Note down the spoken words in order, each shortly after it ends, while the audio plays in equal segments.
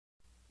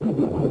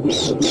Scooby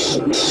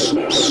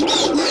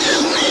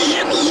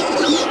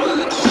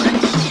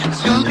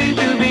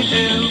Dooby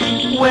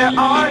Doo, where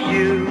are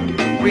you?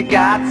 We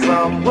got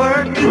some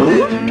work to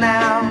do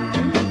now.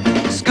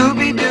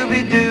 Scooby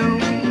Dooby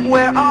Doo,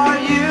 where are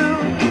you?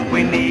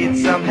 We need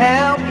some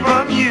help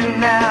from you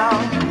now.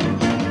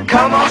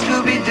 Come on,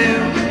 Scooby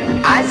Doo,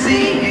 I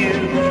see you,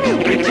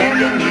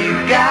 pretending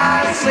you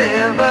got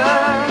silver.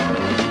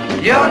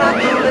 You're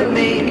not fooling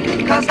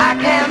me, 'cause I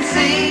can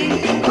see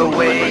the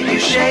way you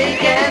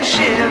shake and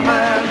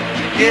shiver.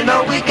 You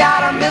know we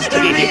got a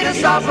mystery to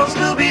solve, so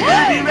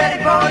Scooby-Doo, be ready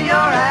for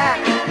your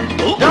act.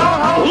 Don't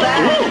hold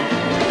back,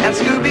 and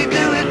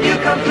Scooby-Doo, if you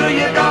come through,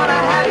 you're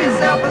gonna have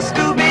yourself a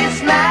Scooby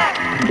snack.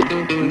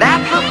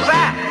 That's a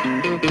fact.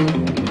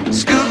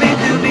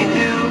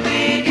 Scooby-Dooby-Doo,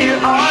 here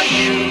are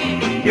you.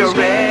 You're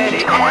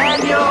ready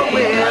and you're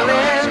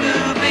willing.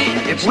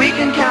 If we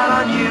can count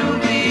on you,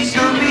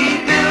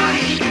 Scooby-Doo,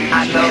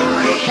 I know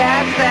we'll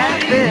catch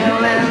that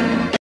feeling.